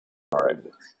All right.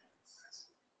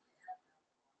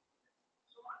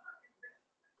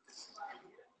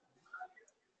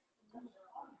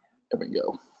 There we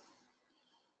go.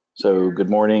 So good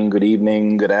morning, good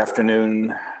evening, good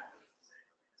afternoon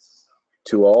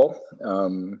to all.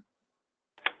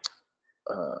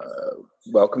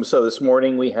 Welcome. So this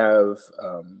morning we have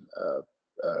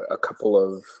a couple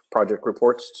of project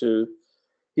reports to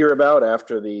hear about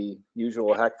after the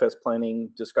usual Hackfest planning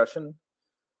discussion.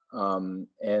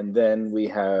 And then we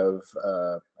have,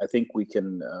 I think we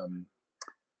can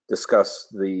discuss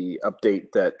the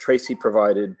update that Tracy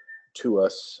provided to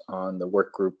us on the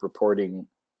work group reporting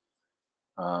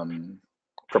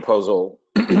proposal,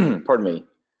 pardon me.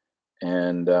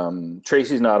 And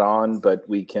Tracy's not on, but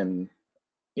we can,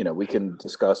 we can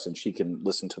discuss and she can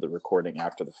listen to the recording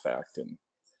after the fact and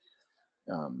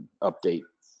update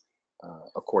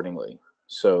accordingly.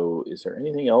 So is there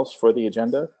anything else for the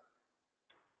agenda?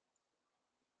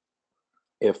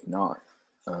 If not,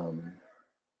 Todd,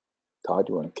 do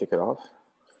you want to kick it off?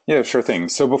 Yeah, sure thing.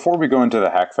 So before we go into the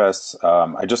Hackfest,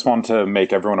 I just want to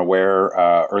make everyone aware,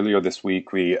 earlier this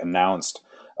week, we announced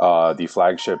the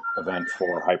flagship event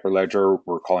for Hyperledger.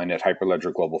 We're calling it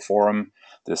Hyperledger Global Forum.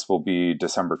 This will be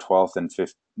December 12th and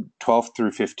 12th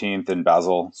through 15th in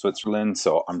Basel, Switzerland.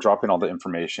 So I'm dropping all the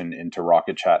information into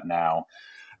Rocket Chat now.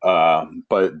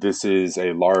 But this is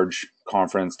a large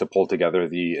conference to pull together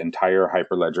the entire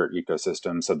Hyperledger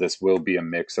ecosystem. So this will be a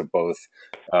mix of both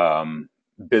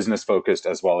business focused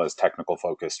as well as technical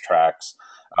focused tracks.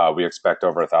 We expect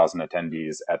over 1,000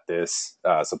 attendees at this.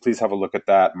 So please have a look at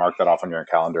that, mark that off on your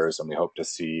calendars, and we hope to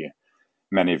see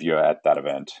many of you at that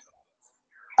event.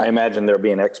 I imagine there'll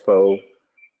be an expo.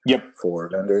 Yep. For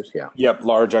vendors, yeah. Yep,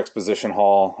 large exposition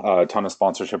hall, a ton of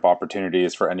sponsorship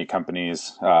opportunities for any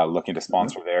companies looking to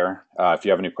sponsor there. If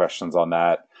you have any questions on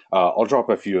that, I'll drop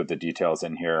a few of the details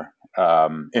in here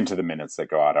into the minutes that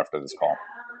go out after this call.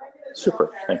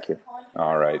 Super, thank you.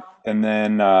 All right, and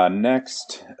then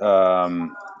next,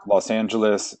 Los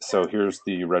Angeles. So here's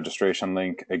the registration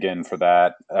link again for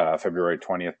that, February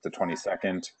 20th to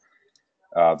 22nd.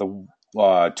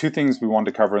 The two things we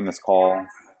wanted to cover in this call,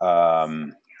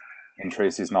 and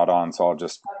Tracy's not on, so I'll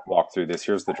just walk through this.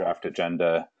 Here's the draft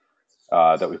agenda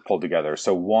that we pulled together.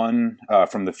 So one,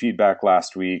 from the feedback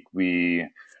last week, we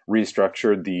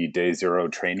restructured the day zero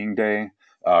training day.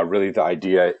 Really the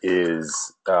idea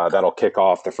is that'll kick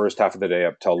off the first half of the day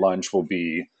up till lunch will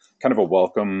be kind of a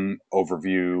welcome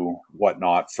overview,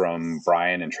 whatnot from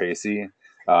Brian and Tracy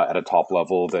at a top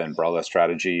level, the umbrella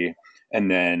strategy,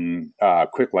 and then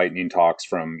quick lightning talks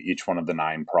from each one of the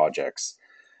 9 projects.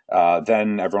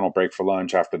 Then everyone will break for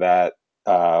lunch. After that,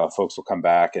 folks will come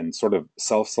back and sort of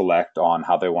self-select on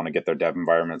how they want to get their dev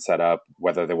environment set up,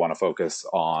 whether they want to focus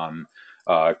on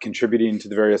contributing to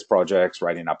the various projects,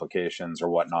 writing applications or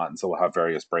whatnot. And so we'll have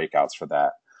various breakouts for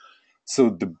that.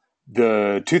 So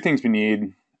the two things we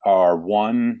need are,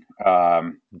 one,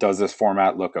 does this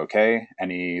format look okay?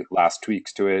 Any last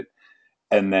tweaks to it?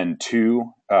 And then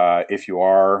two, if you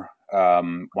are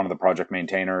one of the project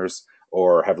maintainers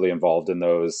or heavily involved in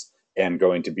those and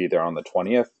going to be there on the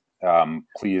 20th,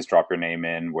 please drop your name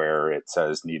in where it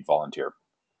says need volunteer.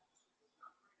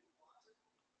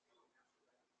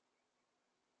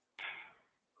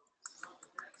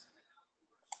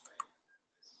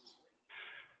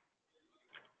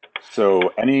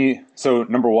 So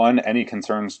number one, any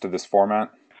concerns to this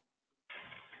format?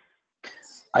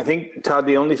 I think, Todd,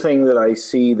 the only thing that I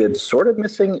see that's sort of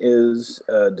missing is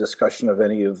a discussion of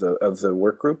any of the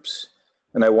work groups.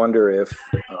 And I wonder if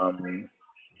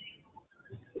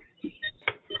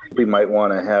we might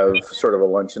want to have sort of a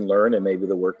lunch and learn, and maybe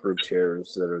the work group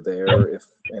chairs that are there, if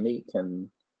any,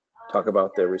 can talk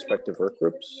about their respective work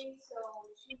groups.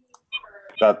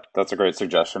 That's a great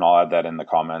suggestion. I'll add that in the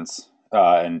comments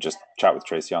and just chat with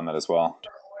Tracy on that as well.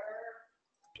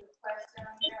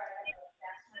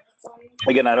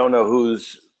 Again, I don't know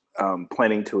who's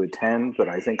planning to attend, but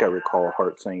I think I recall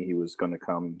Hart saying he was going to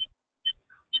come.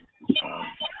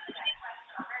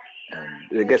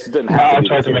 And I guess it doesn't have to be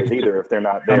the chairs either if they're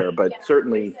not there, but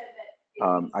certainly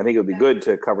I think it would be good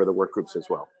to cover the work groups as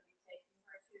well.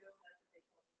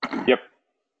 Yep.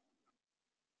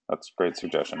 That's a great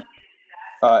suggestion.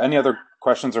 Any other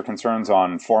questions or concerns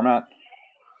on format?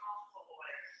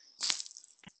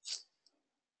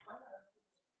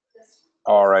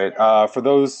 All right. For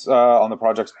those on the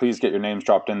projects, please get your names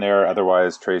dropped in there.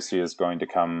 Otherwise, Tracy is going to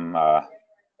come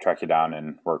track you down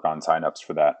and work on signups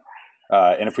for that.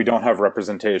 And if we don't have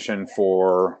representation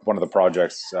for one of the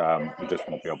projects, we just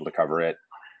won't be able to cover it.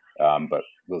 But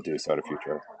we'll do so at a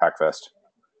future Hackfest.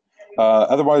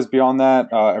 Otherwise, beyond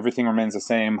that, everything remains the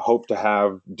same. Hope to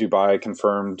have Dubai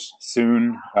confirmed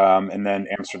soon. And then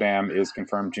Amsterdam is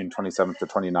confirmed June 27th to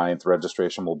 29th.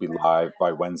 Registration will be live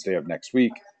by Wednesday of next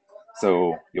week.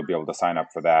 So you'll be able to sign up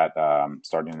for that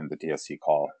starting in the TSC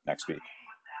call next week.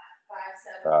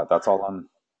 That's all on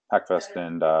Hackfest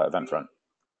and Eventfront.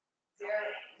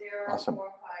 Awesome.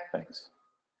 Thanks.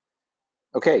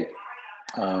 Okay.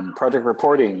 Project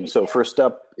reporting. So first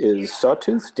up is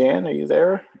Sawtooth. Dan, are you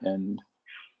there? And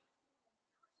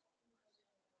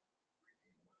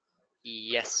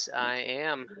yes, I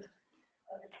am.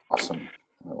 awesome.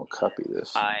 I will copy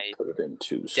this. I put it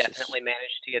into definitely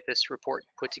managed to get this report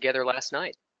put together last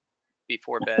night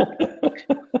before bed.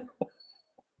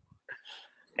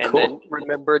 And Cool. then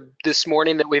remembered this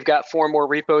morning that we've got 4 more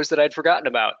repos that I'd forgotten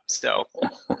about. So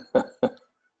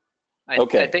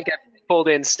Okay. I think I pulled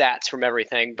in stats from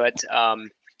everything, but I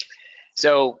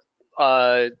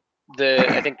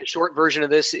think the short version of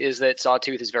this is that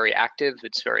Sawtooth is very active.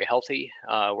 It's very healthy.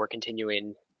 We're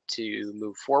continuing to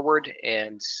move forward,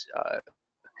 and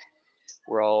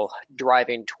we're all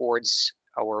driving towards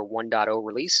our 1.0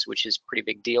 release, which is a pretty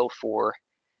big deal for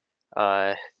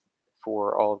all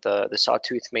of the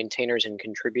Sawtooth maintainers and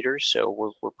contributors.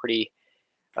 So we're pretty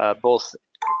both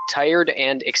tired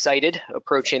and excited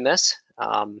approaching this.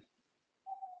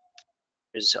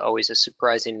 There's always a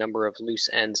surprising number of loose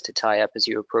ends to tie up as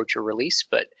you approach a release,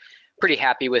 but pretty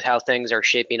happy with how things are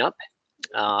shaping up.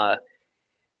 Part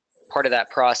of that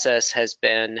process has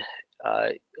been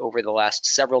over the last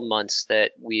several months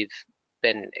that we've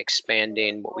been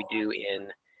expanding what we do in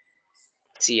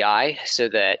CI so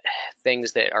that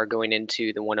things that are going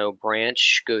into the 1.0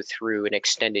 branch go through an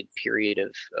extended period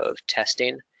of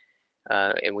testing,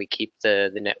 and we keep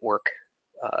the network.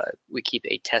 We keep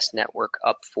a test network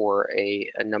up for a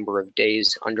number of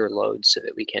days under load so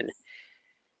that we can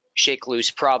shake loose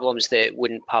problems that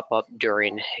wouldn't pop up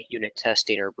during unit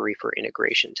testing or briefer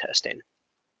integration testing.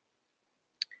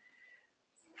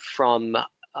 From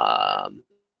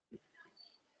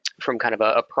kind of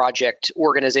a project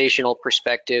organizational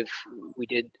perspective, we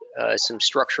did some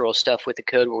structural stuff with the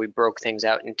code where we broke things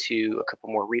out into a couple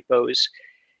more repos.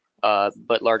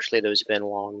 But largely those have been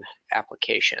long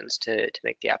applications to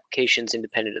make the applications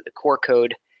independent of the core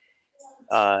code.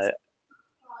 I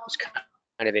was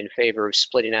kind of in favor of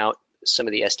splitting out some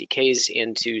of the SDKs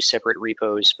into separate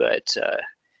repos, but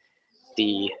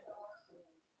the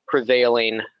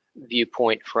prevailing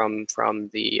viewpoint from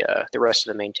the rest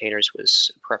of the maintainers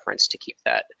was a preference to keep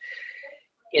that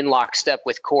in lockstep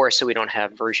with core so we don't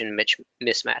have version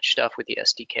mismatch stuff with the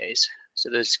SDKs. So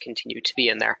those continue to be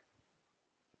in there.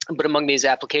 But among these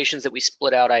applications that we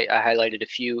split out, I highlighted a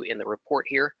few in the report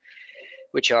here,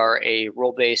 which are a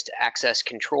role-based access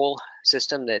control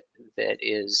system that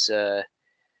is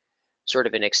sort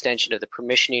of an extension of the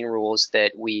permissioning rules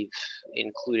that we've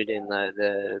included in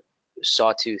the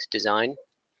Sawtooth design.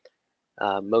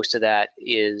 Most of that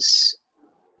is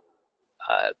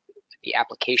the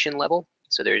application level.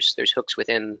 So there's hooks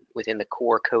within the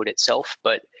core code itself,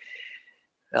 but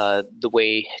the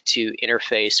way to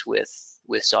interface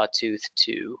with Sawtooth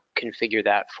to configure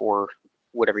that for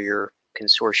whatever your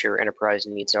consortia or enterprise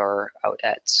needs are out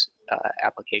at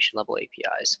application level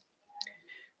APIs.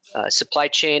 Supply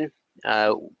chain,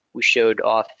 we showed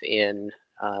off in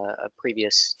a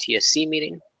previous TSC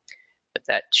meeting, but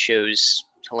that shows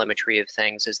telemetry of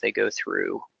things as they go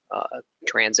through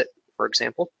transit, for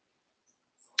example.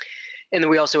 And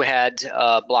then we also had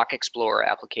a Block Explorer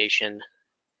application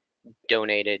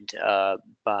donated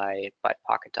by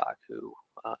Pocket Talk, who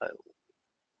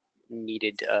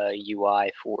needed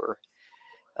UI for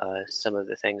some of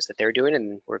the things that they're doing,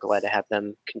 and we're glad to have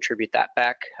them contribute that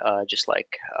back, just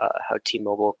like how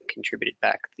T-Mobile contributed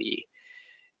back the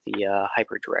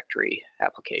hyperdirectory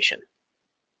application.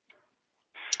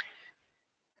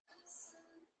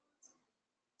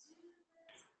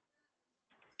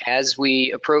 As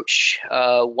we approach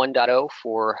 1.0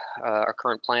 for our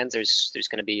current plans, there's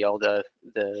going to be all the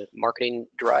marketing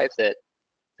drive that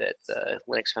the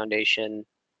Linux Foundation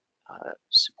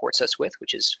supports us with,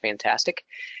 which is fantastic.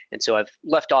 And so I've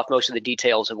left off most of the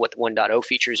details of what the 1.0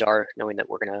 features are, knowing that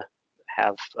we're going to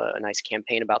have a nice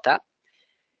campaign about that.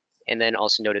 And then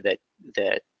also noted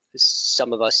that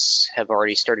some of us have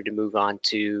already started to move on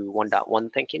to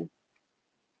 1.1 thinking.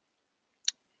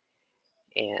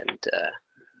 And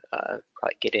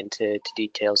probably get into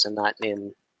details on that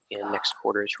in next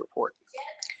quarter's report.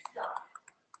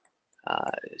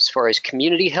 As far as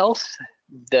community health,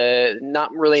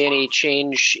 not really any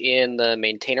change in the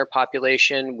maintainer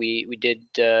population. We did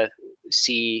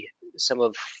see some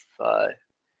of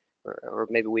or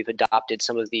maybe we've adopted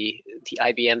some of the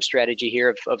IBM strategy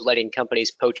here of letting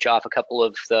companies poach off a couple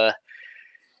of the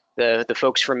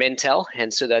folks from Intel,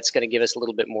 and so that's going to give us a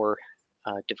little bit more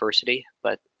diversity,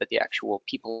 but the actual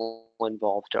people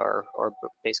involved are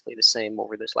basically the same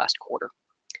over this last quarter.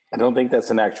 I don't think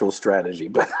that's an actual strategy,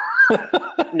 but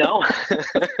no.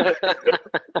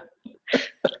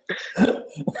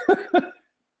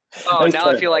 Oh, nice now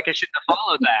try. I feel like I shouldn't have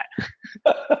followed that.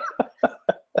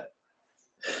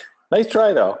 Nice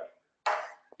try, though.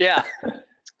 Yeah.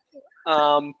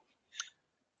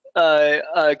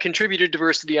 Contributor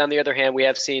diversity, on the other hand, we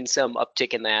have seen some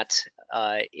uptick in that.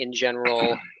 In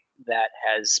general, that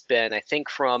has been, I think,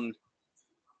 from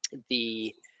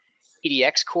the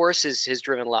EDX course has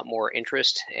driven a lot more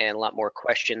interest and a lot more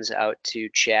questions out to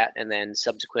chat, and then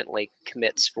subsequently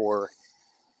commits for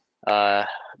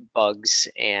bugs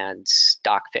and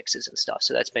doc fixes and stuff.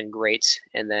 So that's been great.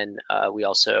 And then we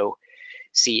also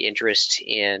see interest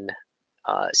in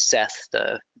Seth,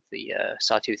 the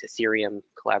Sawtooth Ethereum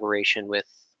collaboration with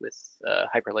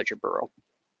Hyperledger Burrow.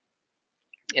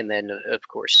 And then, of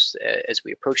course, as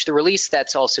we approach the release,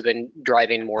 that's also been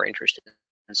driving more interest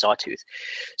in Sawtooth.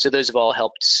 So those have all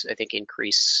helped, I think,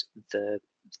 increase the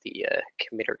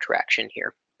committer traction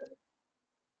here.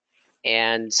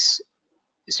 And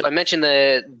so I mentioned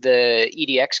the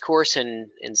EDX course and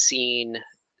seeing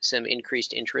some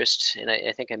increased interest, and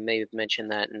I think I may have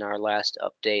mentioned that in our last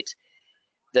update.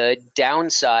 The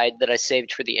downside that I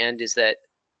saved for the end is that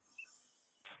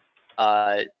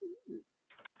I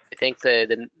think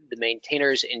the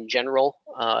maintainers in general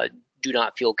do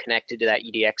not feel connected to that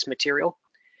EDX material,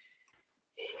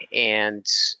 and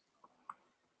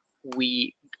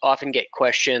we often get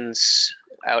questions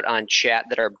out on chat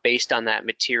that are based on that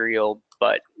material,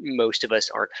 but most of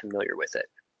us aren't familiar with it.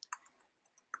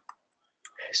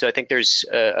 So I think there's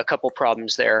a couple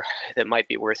problems there that might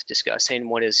be worth discussing.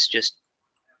 One is just,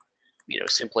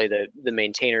 simply the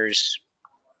maintainers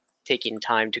taking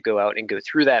time to go out and go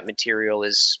through that material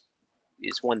is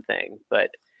one thing,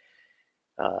 but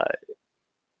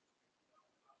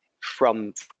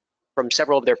from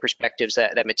several of their perspectives,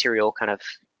 that material kind of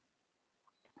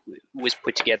was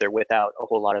put together without a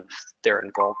whole lot of their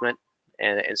involvement,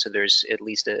 and so there's at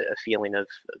least a feeling of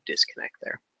disconnect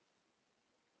there.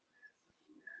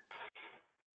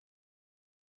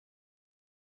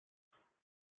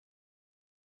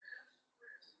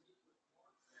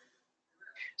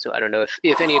 So I don't know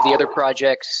if any of the other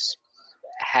projects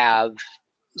have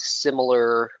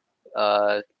similar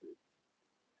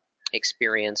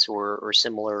experience or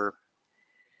similar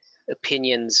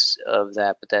opinions of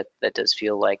that, but that does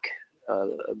feel like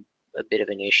a bit of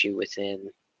an issue within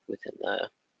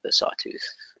the Sawtooth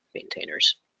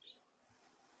maintainers.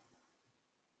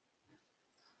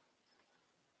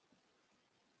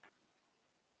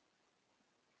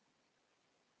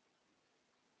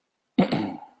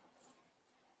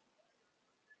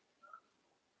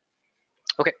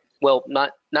 Okay, well,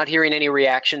 not hearing any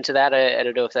reaction to that. I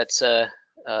don't know if that's the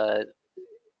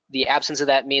absence of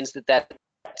that means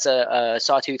that's a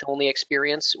Sawtooth only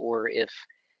experience, or if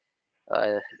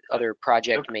other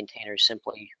project maintainers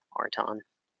simply aren't on.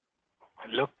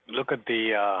 Look at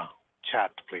the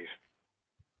chat, please.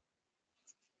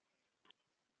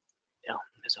 Oh,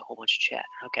 there's a whole bunch of chat.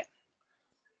 Okay.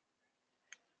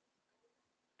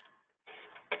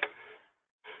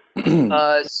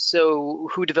 So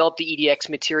who developed the EDX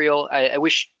material? I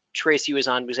wish Tracy was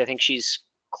on because I think she's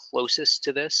closest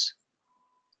to this.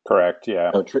 Correct,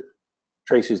 yeah. No,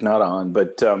 Tracy's not on,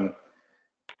 but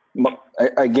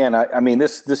again, I mean,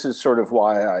 this is sort of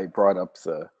why I brought up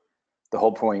the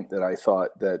whole point that I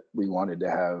thought that we wanted to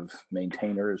have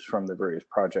maintainers from the various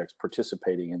projects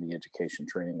participating in the education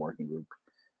training working group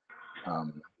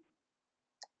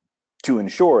to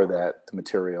ensure that the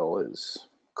material is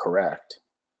correct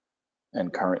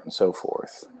and current and so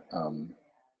forth.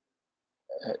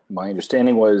 My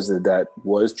understanding was that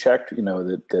was checked,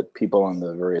 that people on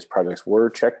the various projects were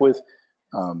checked with.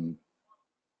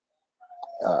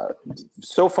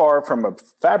 So far, from a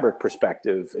fabric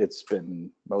perspective, it's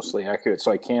been mostly accurate.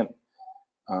 So I can't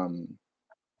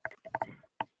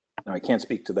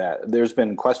speak to that. There's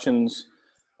been questions,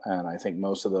 and I think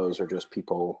most of those are just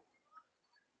people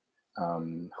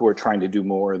who are trying to do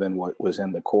more than what was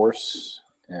in the course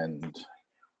and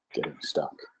getting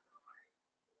stuck.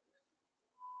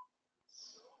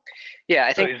 Yeah,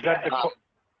 I think. So is that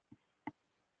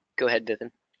go ahead,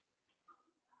 Vivin.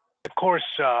 The course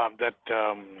that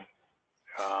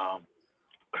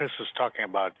Chris was talking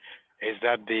about, is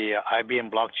that the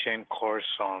IBM blockchain course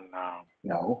on?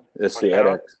 No, it's the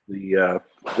edX,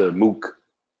 the MOOC.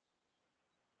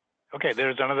 Okay,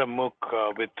 there's another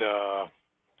MOOC with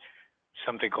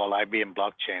something called IBM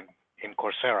Blockchain in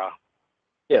Coursera.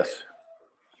 Yes.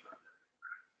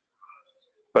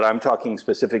 But I'm talking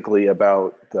specifically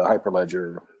about the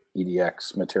Hyperledger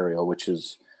EDX material, which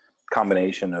is a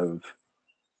combination of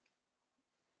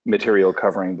material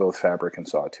covering both fabric and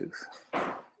sawtooth.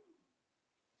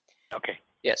 Okay.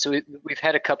 Yeah, so we've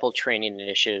had a couple training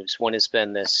initiatives. One has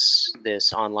been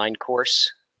this online course,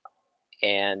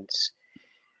 and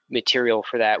material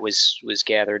for that was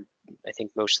gathered, I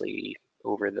think, mostly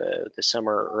over the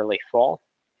summer, early fall,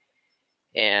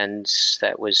 and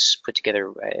that was put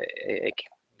together. I'm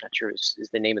not sure is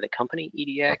the name of the company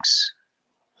EDX.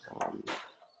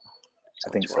 I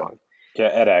think so. Wrong.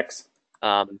 Yeah, edX.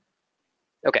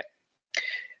 Okay,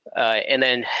 and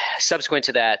then subsequent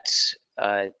to that,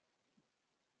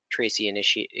 Tracy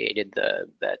initiated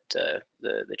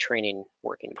the training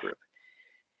working group,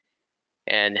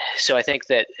 and so I think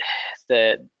that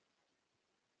the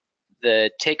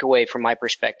takeaway from my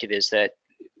perspective is that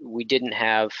we didn't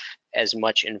have as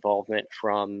much involvement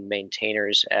from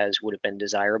maintainers as would have been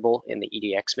desirable in the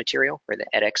EDX material or the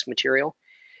edX material,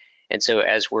 and so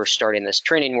as we're starting this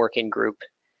training working group,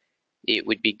 it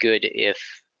would be good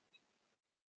if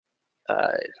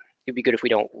we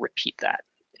don't repeat that.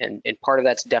 And part of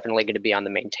that's definitely going to be on the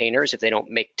maintainers. If they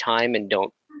don't make time and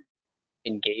don't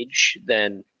engage,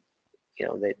 then they,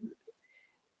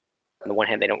 on the one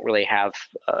hand, they don't really have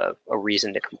a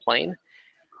reason to complain.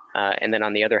 And then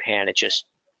on the other hand, it's just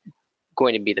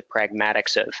going to be the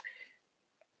pragmatics of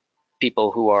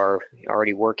people who are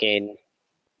already working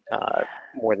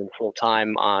more than full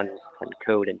time on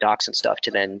code and docs and stuff to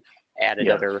then add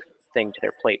another thing to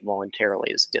their plate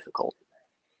voluntarily is difficult.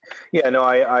 Yeah, no,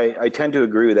 I tend to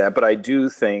agree with that, but I do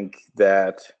think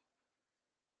that,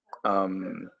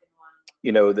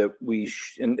 that we,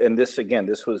 and this, again,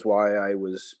 this was why I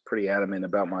was pretty adamant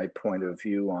about my point of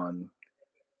view on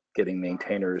getting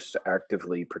maintainers to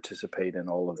actively participate in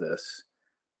all of this,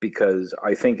 because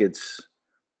I think it's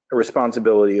a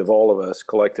responsibility of all of us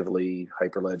collectively,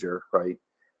 Hyperledger, right?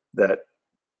 That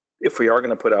if we are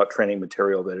going to put out training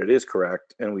material, that it is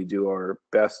correct, and we do our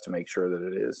best to make sure that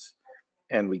it is.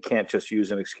 And we can't just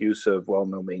use an excuse of, well,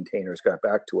 no maintainers got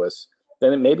back to us,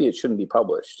 then maybe it shouldn't be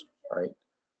published, right?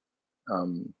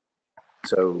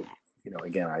 So,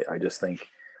 again, I just think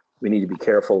we need to be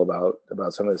careful about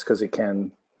some of this, because it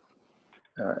can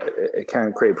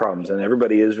create problems, and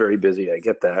everybody is very busy. I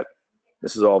get that.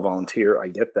 This is all volunteer. I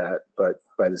get that, but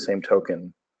by the same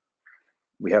token,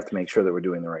 we have to make sure that we're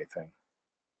doing the right thing.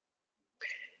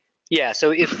 Yeah,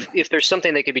 so if there's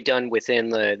something that could be done within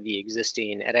the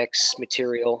existing edX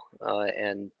material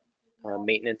and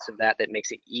maintenance of that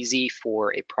makes it easy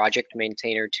for a project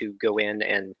maintainer to go in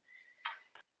and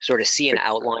sort of see an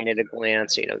outline at a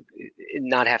glance,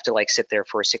 not have to sit there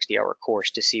for a 60-hour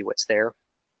course to see what's there.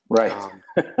 Right.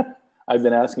 I've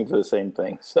been asking for the same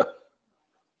thing. So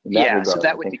in that regard, so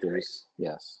that would be great.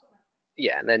 Yes.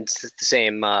 Yeah, and then to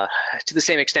the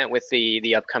same extent with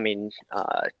the upcoming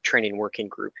training working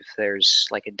group, if there's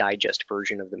like a digest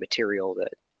version of the material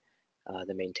that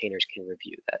the maintainers can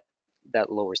review,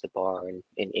 that lowers the bar and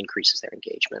increases their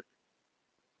engagement.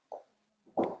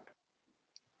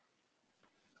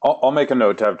 I'll make a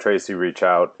note to have Tracy reach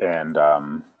out and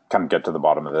kind of get to the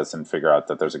bottom of this and figure out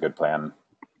that there's a good plan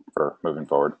for moving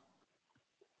forward.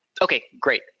 Okay,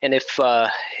 great. And if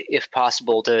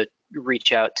possible, to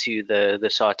reach out to the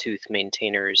Sawtooth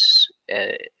maintainers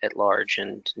at large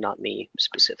and not me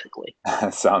specifically.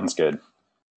 Sounds good.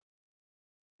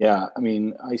 Yeah, I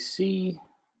mean, I see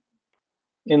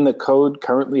in the code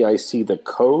currently, I see the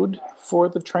code for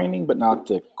the training, but not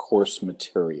the course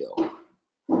material.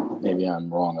 Maybe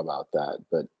I'm wrong about that,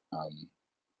 but I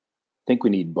think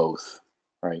we need both,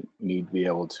 right? We need to be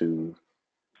able to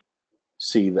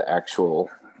see the actual,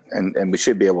 and we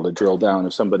should be able to drill down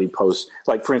if somebody posts,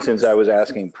 like for instance, I was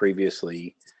asking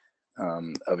previously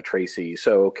of Tracy,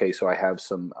 so I have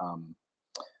some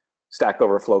Stack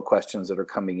Overflow questions that are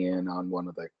coming in on one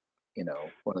of the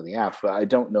apps, but I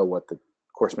don't know what the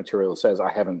course material says.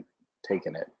 I haven't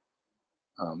taken it.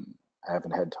 I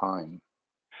haven't had time.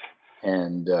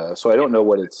 And so I don't know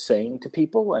what it's saying to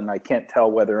people, and I can't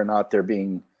tell whether or not they're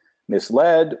being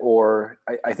misled, or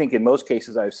I think in most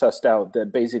cases I've sussed out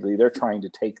that basically they're trying to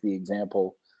take the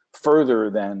example further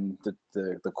than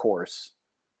the course,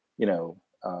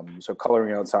 so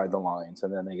coloring outside the lines,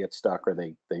 and then they get stuck or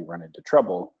they run into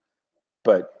trouble.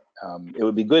 But it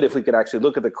would be good if we could actually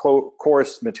look at the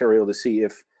course material to see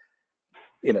if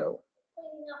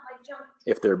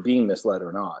they're being misled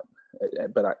or not.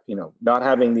 But not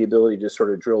having the ability to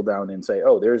sort of drill down and say,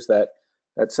 oh, there's that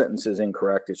sentence is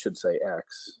incorrect, it should say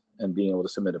X, and being able to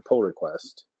submit a pull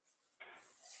request,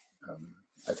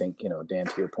 I think, Dan,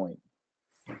 to your point,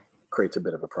 creates a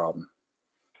bit of a problem.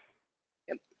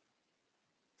 Yep.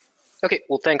 Okay,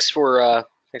 well, thanks for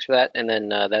that. And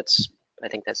then I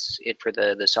think that's it for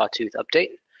the Sawtooth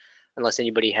update, unless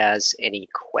anybody has any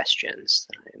questions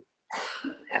that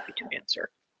I'm happy to answer.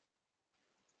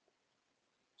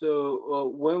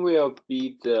 So when will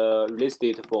be the release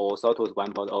date for Sawtooth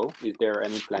 1.0? Is there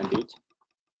any planned date?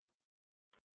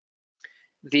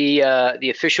 The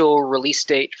official release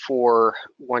date for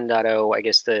 1.0, I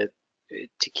guess to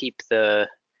keep the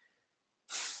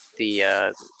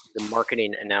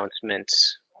marketing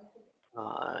announcements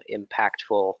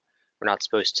impactful, we're not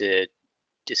supposed to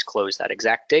disclose that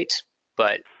exact date,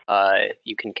 but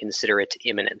you can consider it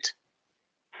imminent.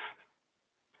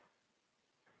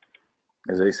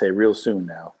 As they say, real soon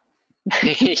now.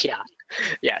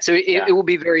 Yeah. So it will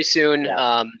be very soon.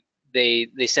 Yeah. They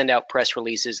send out press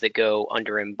releases that go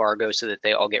under embargo so that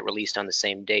they all get released on the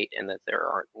same date and that there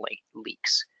aren't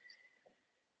leaks.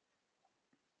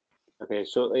 Okay,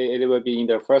 so it will be in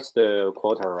the first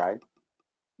quarter, right?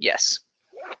 Yes.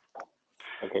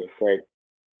 Okay, great.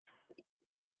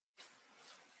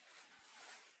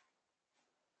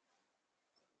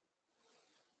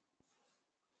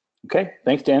 Okay,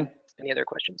 thanks, Dan. Any other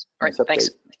questions? All right, Nice thanks.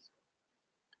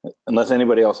 update. Unless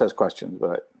anybody else has questions,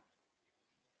 but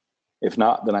if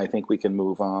not, then I think we can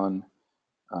move on.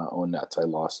 Oh, nuts, I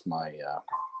lost my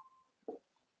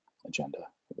agenda.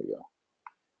 Here we go.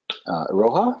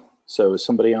 Aroha? So is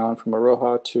somebody on from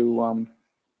Aroha to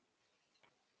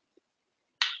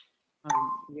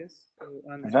yes.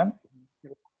 present?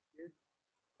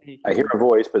 I hear a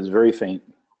voice, but it's very faint.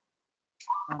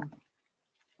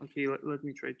 Okay, let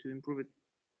me try to improve it.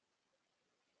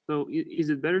 So is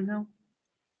it better now?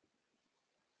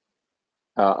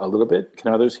 A little bit.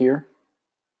 Can others hear?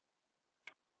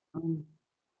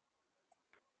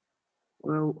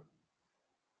 Well,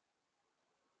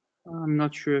 I'm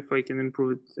not sure if I can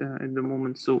improve it at the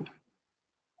moment. So,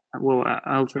 well,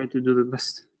 I'll try to do the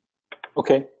best.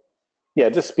 Okay. Yeah,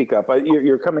 just speak up.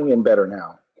 You're coming in better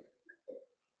now.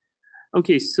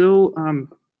 Okay, so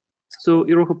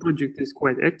Iroha project is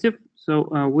quite active. So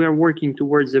we are working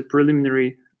towards a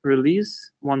preliminary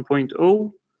release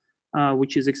 1.0,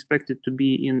 which is expected to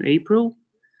be in April.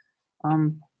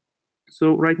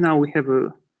 So right now we have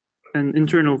an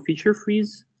internal feature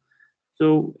freeze.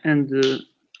 So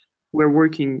we're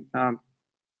working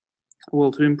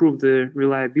well to improve the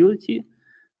reliability,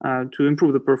 to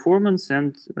improve the performance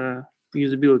and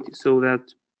usability, so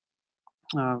that,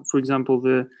 for example,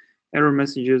 the error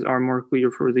messages are more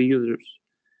clear for the users.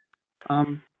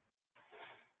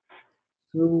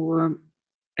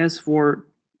 As for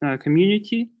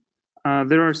community,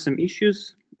 there are some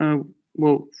issues.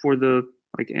 Well, for the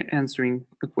answering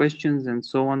the questions and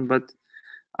so on, but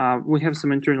we have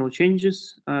some internal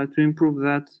changes to improve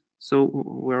that. So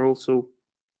we're also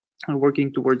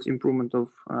working towards improvement of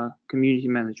community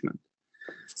management.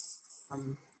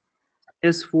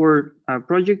 As for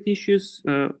project issues,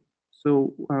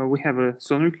 so we have a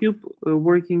SonarQube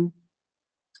working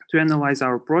to analyze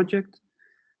our project.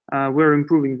 We're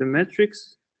improving the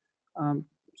metrics.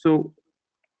 So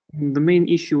the main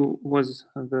issue was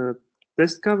the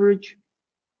test coverage.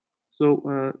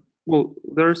 So well,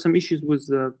 there are some issues with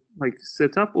the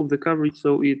setup of the coverage.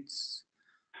 So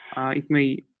it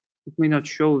may not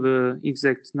show the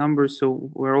exact numbers. So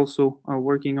we're also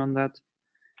working on that.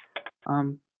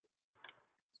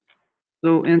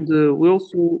 We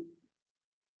also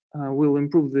will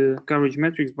improve the coverage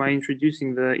metrics by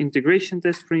introducing the integration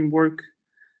test framework,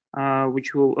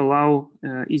 which will allow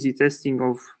easy testing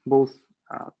of both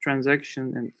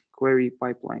transaction and query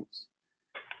pipelines.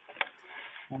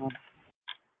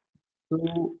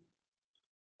 So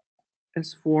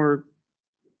as for,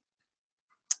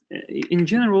 in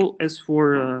general, as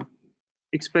for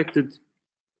expected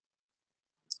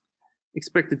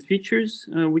features,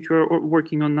 which we're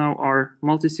working on now, are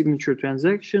multi-signature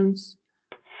transactions,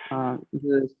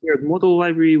 the shared model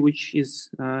library, which is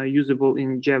usable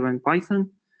in Java and Python,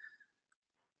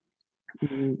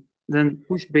 then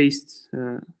push-based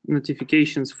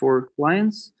notifications for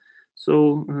clients.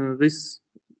 So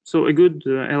a good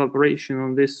elaboration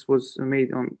on this was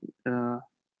made on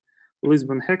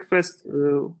Lisbon Hackfest,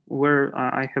 where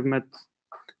I have met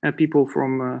people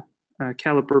from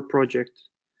Caliper project.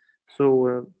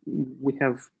 So we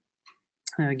have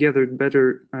gathered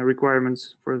better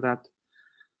requirements for that.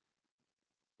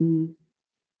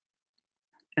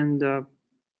 And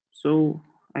so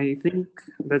I think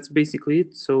that's basically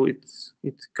it. So it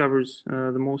covers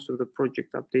the most of the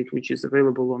project update, which is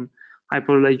available on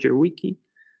Hyperledger wiki.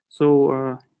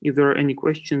 So if there are any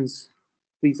questions,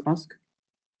 please ask.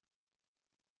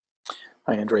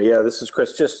 Hi, Andre. Yeah, this is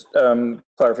Chris. Just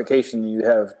clarification, you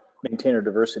have maintainer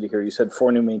diversity here. You said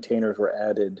 4 new maintainers were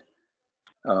added.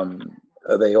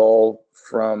 Are they all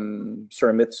from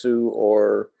Suramitsu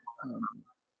or?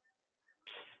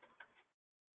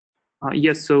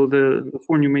 Yes, so the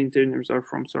 4 new maintainers are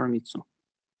from Suramitsu.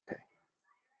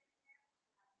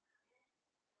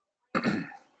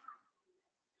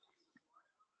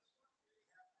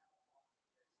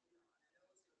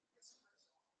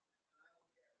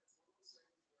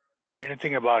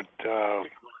 Anything about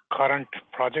current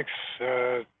projects,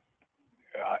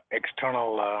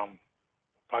 external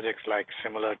projects like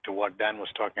similar to what Dan was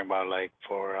talking about, like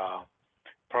for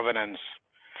provenance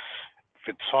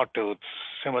with Sawtooth,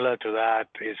 similar to that?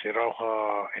 Is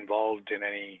Iroha involved in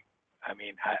any? I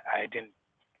mean, I didn't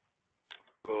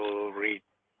go read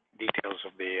details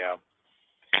of the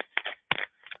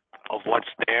of what's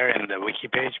there in the wiki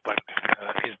page, but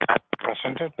is that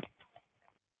presented?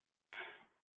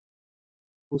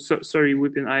 Oh, sorry,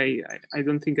 Wipin, I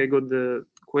don't think I got the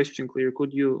question clear.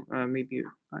 Could you maybe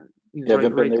Yeah, write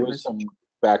Vipin, a there was message? some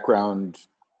background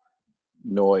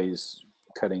noise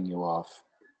cutting you off.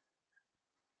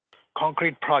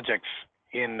 Concrete projects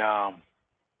in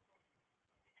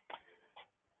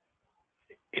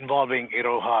involving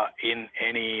Iroha in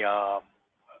any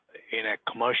in a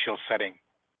commercial setting.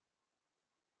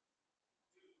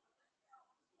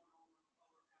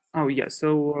 Oh yeah,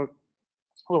 so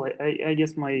well, I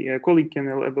guess my colleague can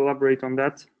elaborate on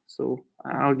that. So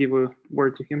I'll give a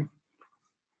word to him.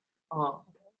 Hello.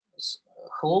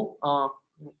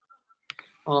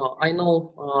 I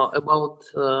know about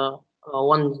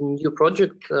one new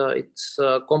project. It's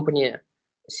a company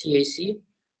CAC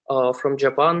from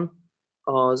Japan.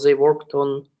 They worked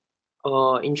on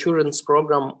insurance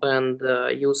program and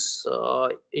use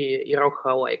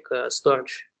Iroha like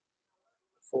storage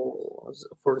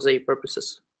for their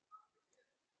purposes.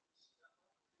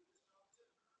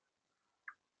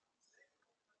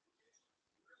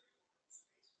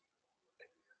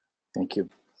 Thank you.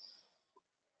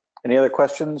 Any other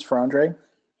questions for Andre?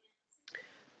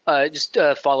 Just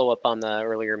to follow up on the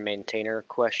earlier maintainer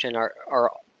question.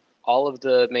 Are all of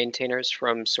the maintainers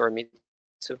from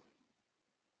Suramitsu?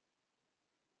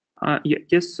 Yeah,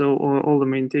 yes, so all the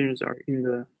maintainers are in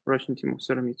the Russian team of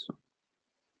Suramitsu.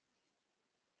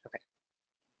 Okay.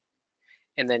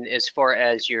 And then as far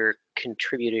as your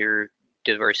contributor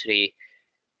diversity,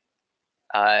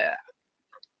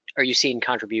 are you seeing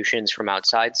contributions from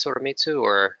outside Suramitsu,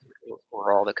 or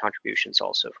all the contributions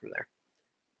also from there?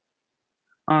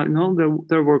 No,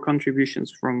 there were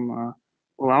contributions from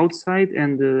outside,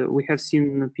 and we have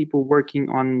seen people working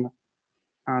on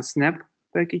Snap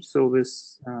package, so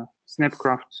this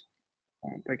Snapcraft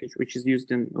package, which is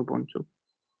used in Ubuntu.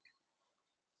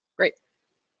 Great.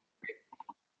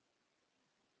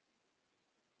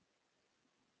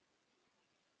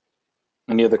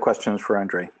 Any other questions for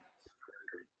Andre?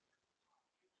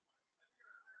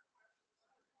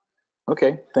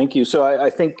 Okay, thank you. So I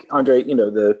think, Andre, you know,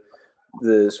 the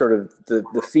sort of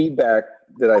the feedback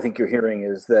that I think you're hearing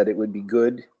is that it would be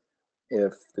good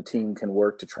if the team can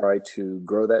work to try to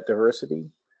grow that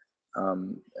diversity.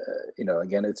 You know,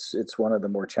 again, it's one of the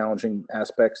more challenging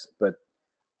aspects, but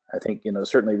I think, you know,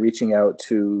 certainly reaching out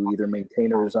to either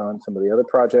maintainers on some of the other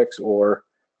projects or,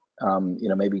 you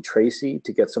know, maybe Tracy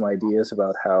to get some ideas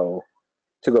about how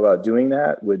to go about doing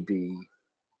that would be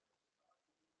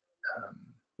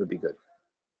good.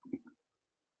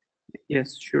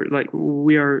 Yes, sure. Like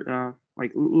we are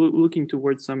like looking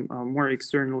towards some more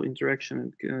external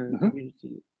interaction and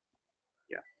community.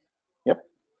 Yeah. Yep.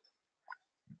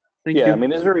 Thank you. I mean,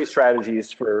 there's various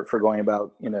strategies for going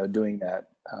about, you know, doing that,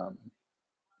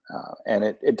 and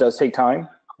it does take time,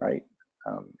 right?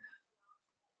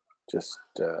 Just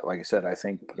like I said, I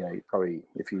think, you know, you probably,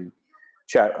 if you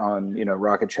chat on, you know,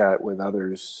 Rocket Chat with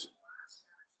others,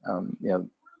 you know,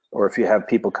 or if you have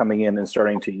people coming in and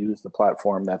starting to use the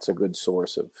platform, that's a good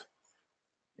source of,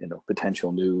 you know,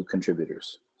 potential new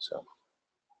contributors. So,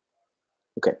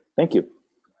 okay, thank you.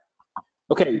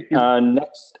 Okay,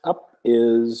 next up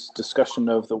is discussion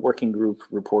of the working group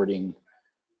reporting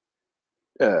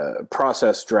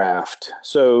process draft.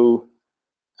 So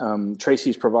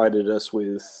Tracy's provided us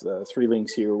with 3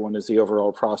 links here. One is the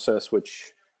overall process,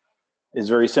 which is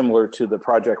very similar to the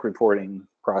project reporting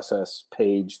process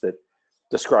page that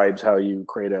describes how you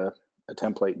create a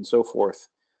template and so forth.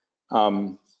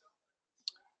 Then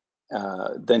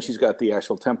she's got the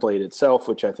actual template itself,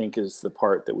 which I think is the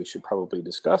part that we should probably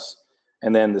discuss,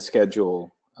 and then the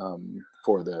schedule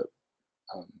for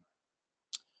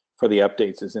for the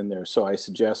updates is in there. So I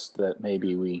suggest that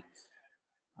maybe we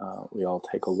all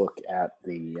take a look at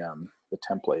the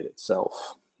template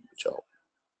itself, which I'll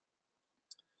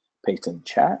paste in the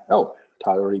chat. Oh,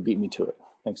 Todd already beat me to it.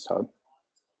 Thanks, Todd.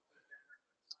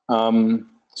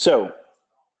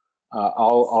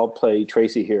 I'll play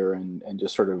Tracy here and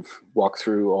just sort of walk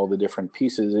through all the different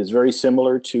pieces. It's very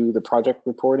similar to the project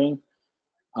reporting.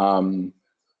 Some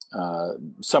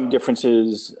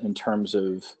differences in terms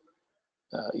of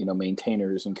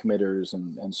maintainers and committers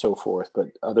and so forth, but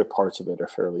other parts of it are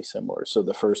fairly similar. So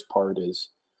the first part is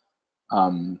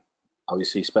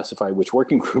obviously specify which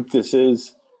working group this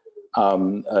is,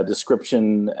 a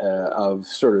description of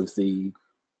sort of the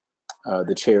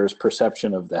chair's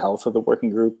perception of the health of the working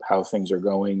group, how things are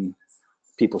going,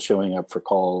 people showing up for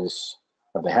calls,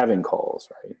 are they having calls,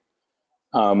 right?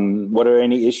 What are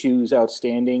any issues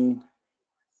outstanding?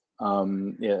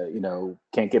 Can't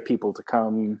get people to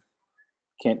come,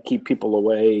 can't keep people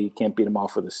away, can't beat them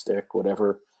off with a stick,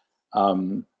 whatever.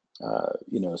 So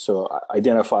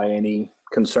identify any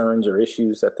concerns or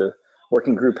issues that the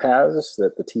working group has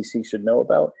that the TC should know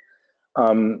about.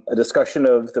 A discussion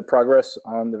of the progress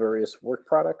on the various work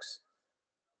products.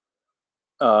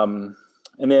 And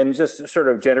then just sort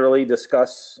of generally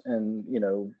discuss and,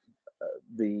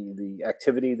 the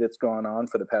activity that's gone on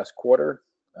for the past quarter.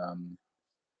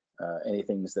 Any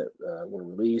things that were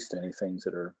released, any things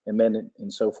that are amended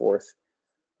and so forth.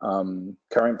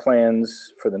 Current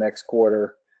plans for the next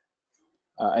quarter.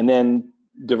 And then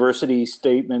diversity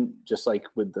statement, just like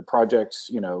with the projects,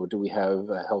 do we have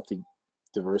a healthy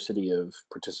diversity of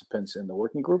participants in the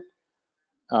working group?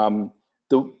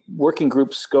 The working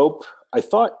group scope, I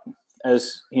thought,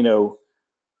 as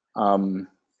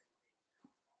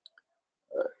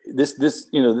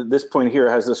this point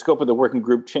here, has the scope of the working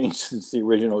group changed since the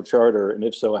original charter, and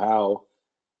if so, how?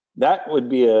 That would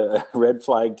be a red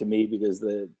flag to me, because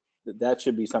that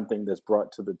should be something that's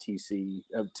brought to the TSC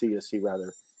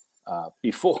rather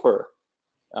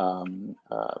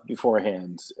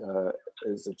beforehand.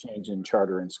 As a change in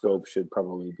charter and scope should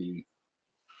probably be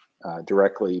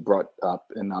directly brought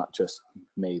up and not just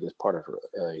made as part of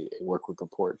a work group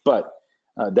report. But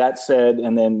that said,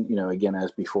 and then again,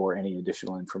 as before, any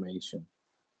additional information.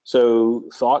 So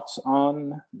thoughts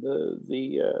on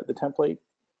the template?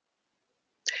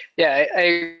 Yeah,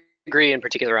 I agree, in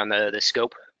particular on the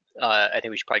scope. I think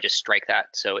we should probably just strike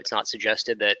that, so it's not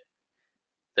suggested that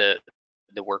the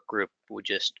work group would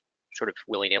just sort of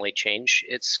willy-nilly change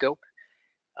its scope.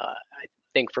 I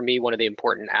think for me, one of the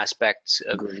important aspects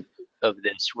of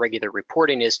this regular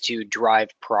reporting is to drive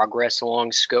progress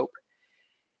along scope.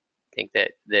 I think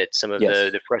that some of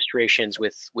the frustrations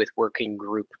with working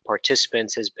group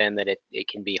participants has been that it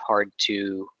can be hard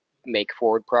to make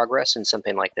forward progress, and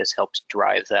something like this helps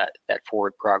drive that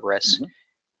forward progress,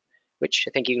 which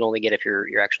I think you can only get if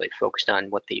you're actually focused on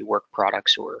what the work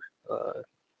products or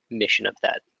mission of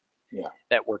that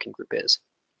working group is.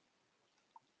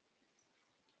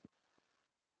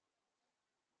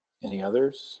 Any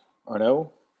others?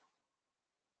 Arnaud?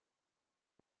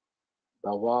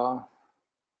 Balois?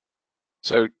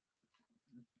 So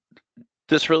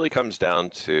this really comes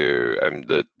down to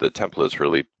the template is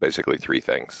really basically three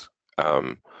things.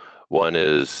 One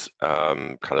is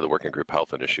kind of the working group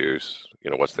health and issues.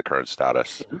 What's the current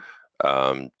status?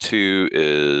 Two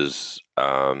is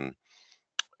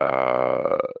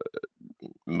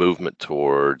movement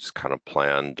towards kind of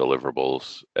planned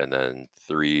deliverables, and then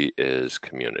three is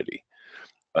community.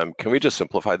 Can we just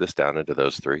simplify this down into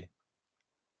those three?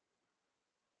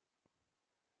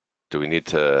 Do we need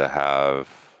to have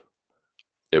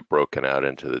it broken out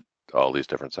into all these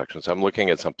different sections? I'm looking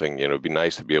at something, it'd be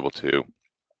nice to be able to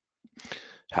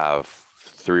have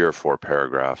 3 or 4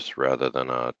 paragraphs rather than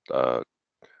a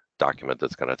document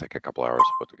that's going to take a couple hours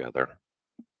to put together.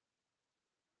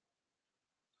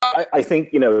 I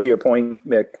think, to your point,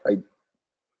 Mick, I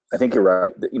think you're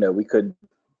right. We could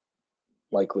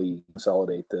likely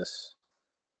consolidate this.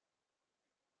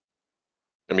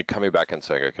 Coming back and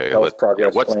saying, okay, what's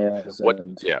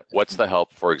the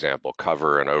help, for example,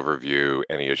 cover and overview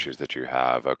any issues that you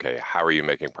have. Okay, how are you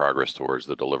making progress towards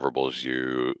the deliverables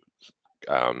you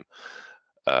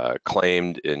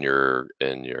claimed in your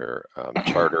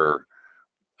charter,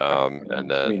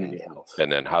 and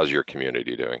then how's your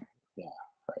community doing?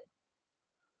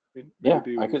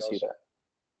 I could see that.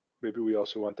 Maybe we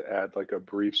also want to add like a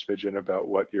brief smidgen about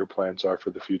what your plans are for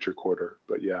the future quarter.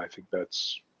 But yeah, I think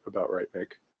that's about right,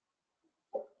 Mick.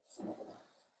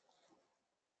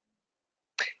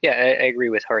 Yeah, I agree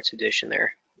with Hart's addition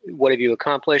there. What have you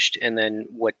accomplished, and then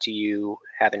what do you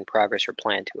have in progress or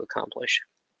plan to accomplish?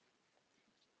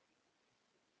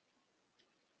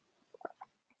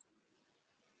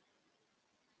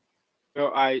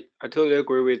 Well, I totally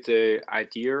agree with the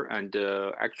idea, and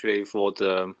actually for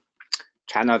the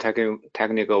China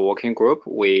technical working group,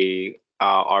 we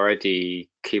already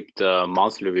keep the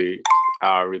monthly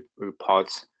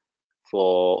reports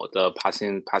for the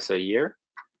past a year.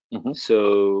 Mhm.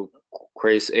 So,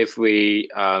 Chris, if we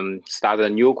start a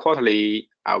new quarterly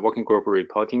working group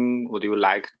reporting, would you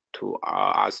like to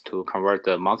us to convert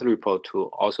the monthly report to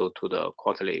also to the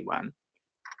quarterly one?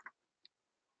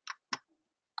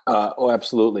 Oh,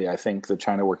 absolutely. I think the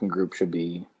China working group should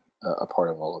be a part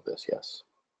of all of this. Yes.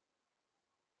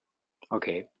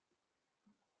 Okay.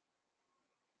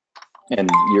 And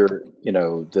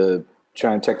the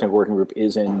China technical working group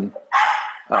is in,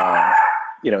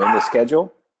 in the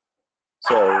schedule.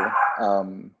 So,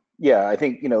 yeah, I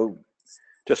think,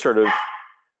 just sort of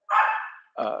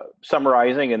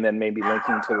summarizing and then maybe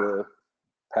linking to the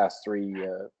past 3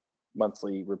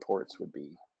 monthly reports would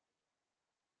be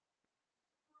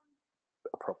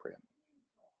appropriate.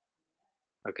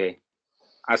 Okay.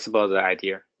 I support the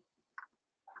idea.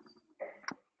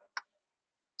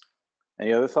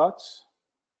 Any other thoughts?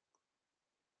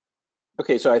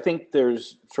 Okay, so I think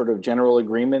there's sort of general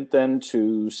agreement then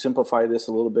to simplify this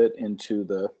a little bit into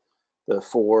the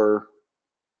 4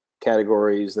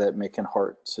 categories that Mick and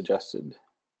Hart suggested.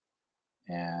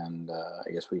 And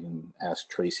I guess we can ask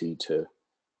Tracy to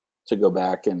go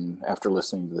back and, after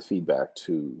listening to the feedback,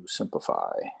 to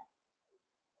simplify.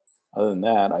 Other than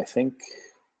that, I think,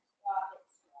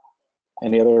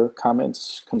 any other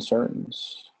comments,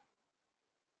 concerns?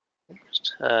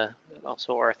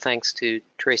 Also, our thanks to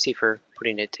Tracy for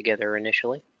putting it together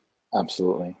initially.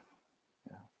 Absolutely.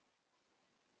 Yeah.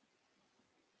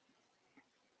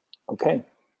 Okay.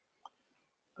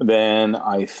 Then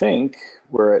I think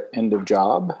we're at end of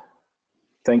job.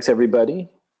 Thanks, everybody.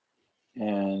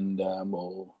 And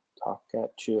we'll talk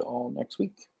at you all next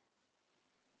week.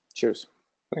 Cheers.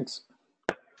 Thanks.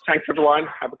 Thanks, everyone.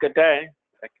 Have a good day.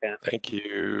 Take care. Thank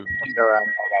you. See you around.